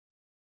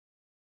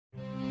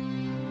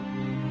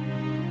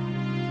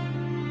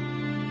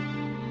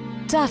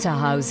Tata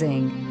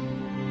Housing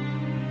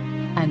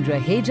and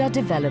Raheja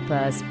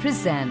Developers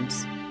present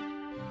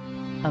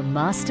a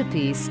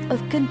masterpiece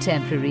of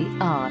contemporary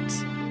art.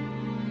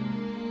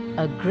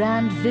 A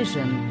grand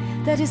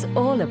vision that is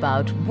all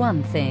about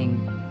one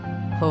thing: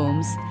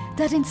 homes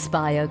that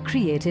inspire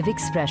creative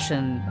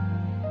expression.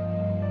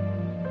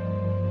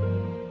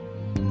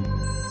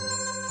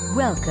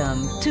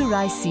 Welcome to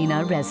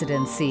Raisina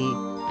Residency,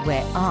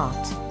 where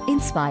art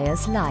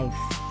inspires life.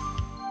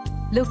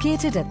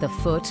 Located at the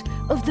foot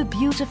of the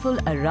beautiful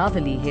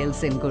Aravalli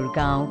Hills in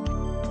Gurgaon,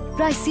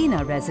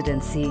 Raisina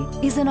Residency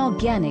is an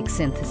organic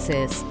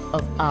synthesis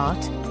of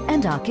art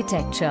and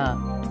architecture.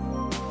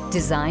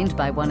 Designed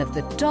by one of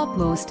the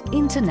topmost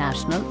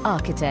international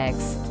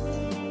architects.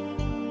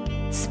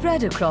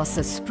 Spread across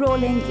a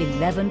sprawling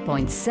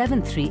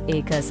 11.73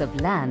 acres of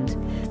land,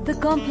 the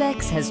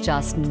complex has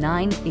just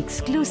 9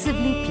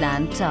 exclusively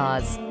planned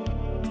towers,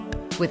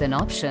 with an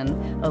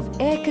option of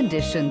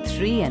air-conditioned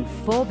 3- and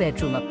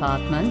 4-bedroom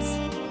apartments,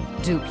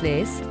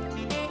 duplex,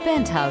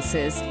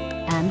 penthouses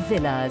and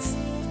villas.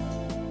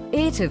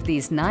 8 of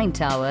these 9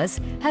 towers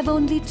have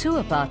only 2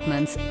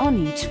 apartments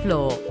on each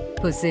floor,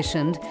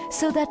 positioned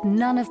so that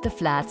none of the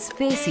flats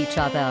face each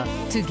other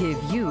to give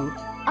you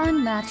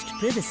unmatched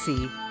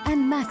privacy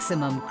and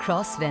maximum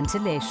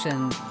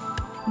cross-ventilation.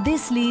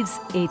 This leaves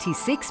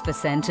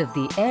 86% of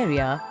the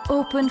area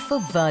open for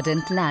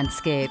verdant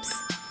landscapes,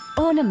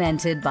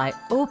 ornamented by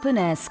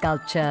open-air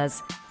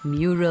sculptures,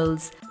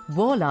 murals,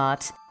 wall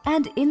art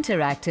and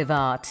interactive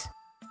art.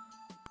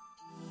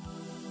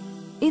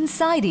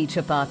 Inside each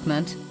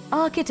apartment,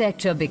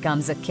 architecture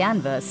becomes a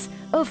canvas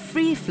of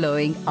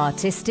free-flowing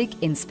artistic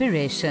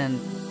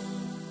inspiration.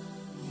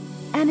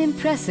 An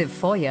impressive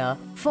foyer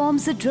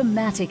forms a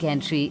dramatic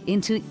entry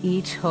into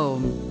each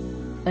home,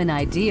 an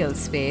ideal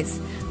space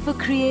for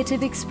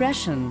creative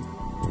expression.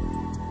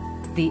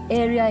 The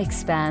area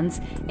expands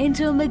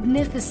into a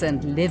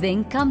magnificent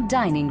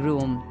living-cum-dining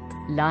room,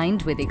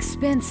 lined with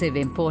expensive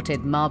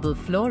imported marble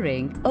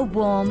flooring, a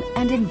warm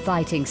and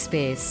inviting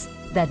space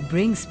that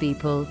brings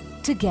people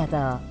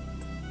together.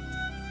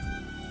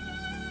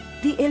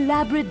 The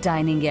elaborate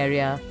dining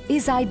area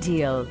is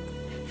ideal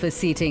for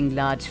seating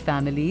large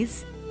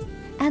families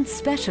and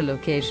special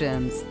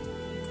occasions.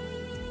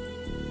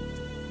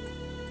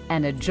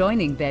 An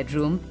adjoining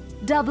bedroom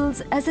doubles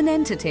as an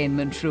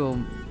entertainment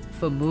room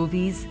for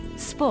movies,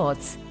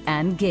 sports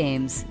and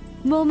games,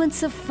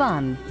 moments of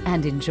fun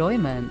and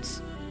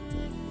enjoyment.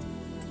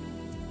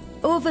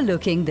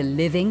 Overlooking the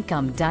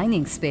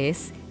living-cum-dining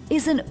space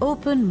is an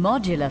open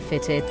modular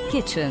fitted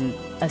kitchen,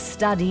 a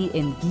study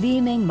in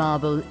gleaming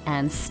marble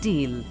and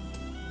steel.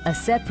 A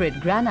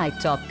separate granite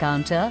top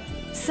counter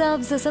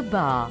serves as a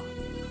bar.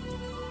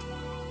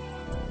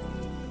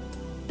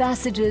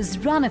 Passages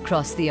run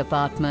across the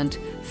apartment,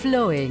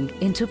 flowing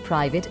into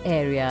private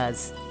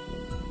areas.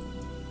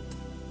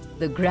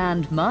 The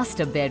grand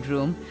master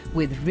bedroom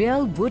with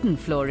real wooden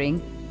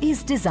flooring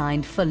is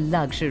designed for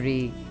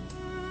luxury.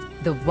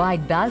 The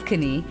wide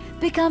balcony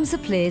becomes a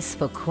place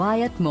for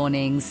quiet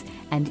mornings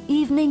and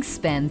evenings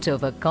spent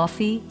over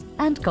coffee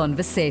and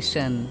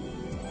conversation.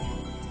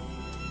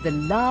 The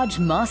large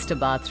master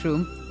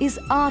bathroom is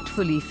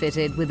artfully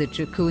fitted with a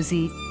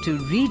jacuzzi to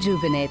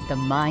rejuvenate the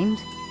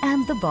mind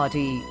and the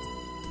body.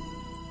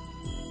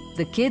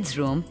 The kids'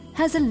 room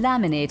has a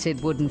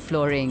laminated wooden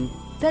flooring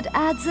that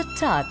adds a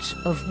touch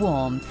of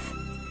warmth.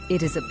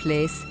 It is a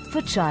place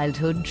for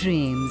childhood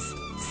dreams,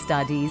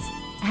 studies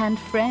and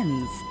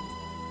friends.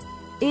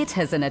 It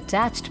has an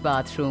attached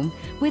bathroom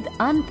with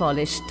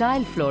unpolished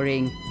tile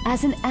flooring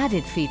as an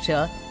added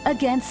feature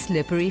against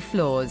slippery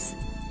floors.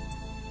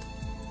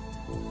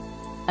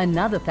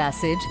 Another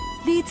passage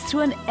leads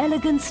through an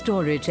elegant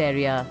storage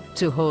area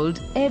to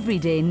hold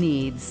everyday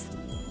needs.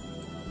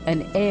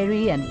 An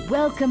airy and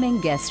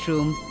welcoming guest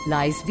room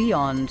lies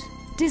beyond,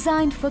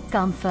 designed for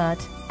comfort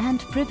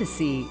and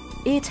privacy.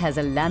 It has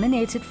a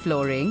laminated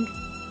flooring,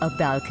 a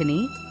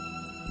balcony,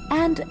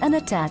 and an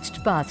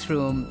attached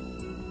bathroom.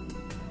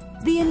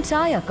 The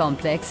entire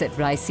complex at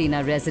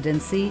Raisina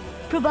Residency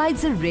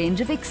provides a range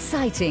of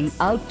exciting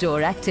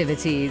outdoor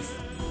activities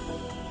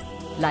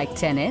like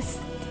tennis,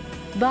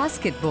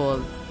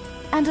 basketball,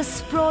 and a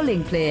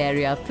sprawling play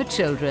area for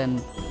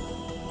children.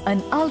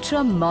 An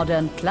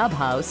ultra-modern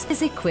clubhouse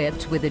is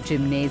equipped with a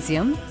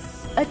gymnasium,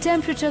 a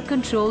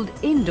temperature-controlled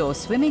indoor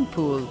swimming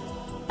pool,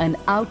 an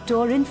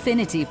outdoor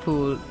infinity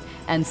pool,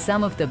 and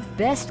some of the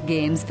best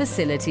games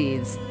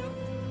facilities.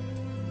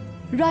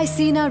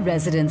 Raisina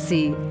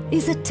Residency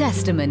is a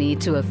testimony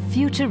to a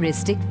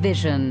futuristic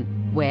vision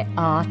where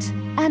art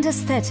and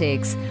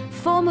aesthetics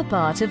form a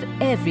part of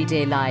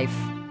everyday life.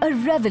 A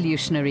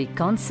revolutionary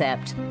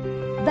concept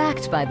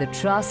backed by the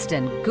trust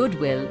and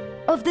goodwill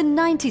of the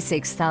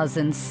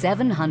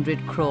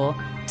 96,700 crore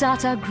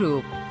Tata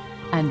Group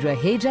and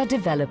Raheja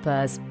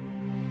Developers.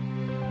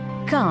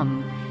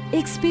 Come,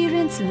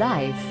 experience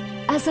life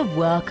as a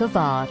work of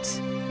art.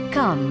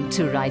 Come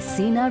to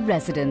Raisina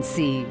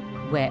Residency,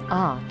 where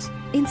art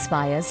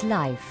inspires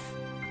life.